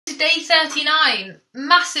day 39.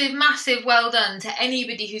 Massive well done to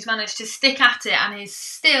anybody who's managed to stick at it and is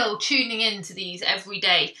still tuning in to these every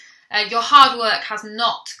day. Your hard work has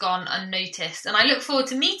not gone unnoticed, and I look forward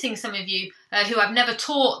to meeting some of you who I've never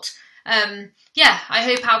taught. I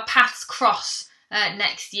hope our paths cross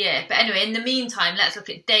next year. But anyway, in the meantime, let's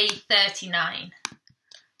look at day 39.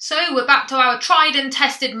 So we're back to our tried and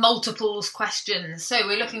tested multiples questions. So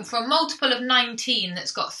we're looking for a multiple of 19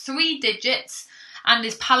 that's got 3 digits and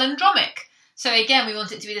is palindromic. So again, we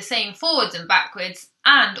want it to be the same forwards and backwards,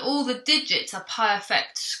 and all the digits are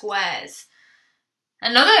perfect squares.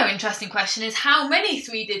 Another interesting question is, how many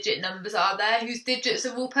 3-digit numbers are there whose digits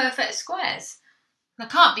are all perfect squares? There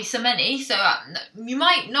can't be so many, so you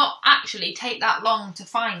might not actually take that long to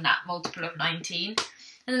find that multiple of 19.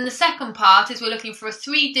 And then the second part is we're looking for a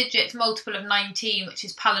 3-digit multiple of 19, which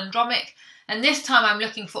is palindromic. And this time I'm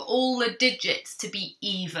looking for all the digits to be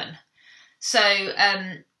even. So,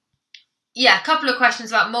 a couple of questions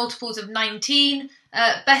about multiples of 19.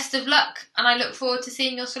 Best of luck, and I look forward to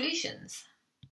seeing your solutions.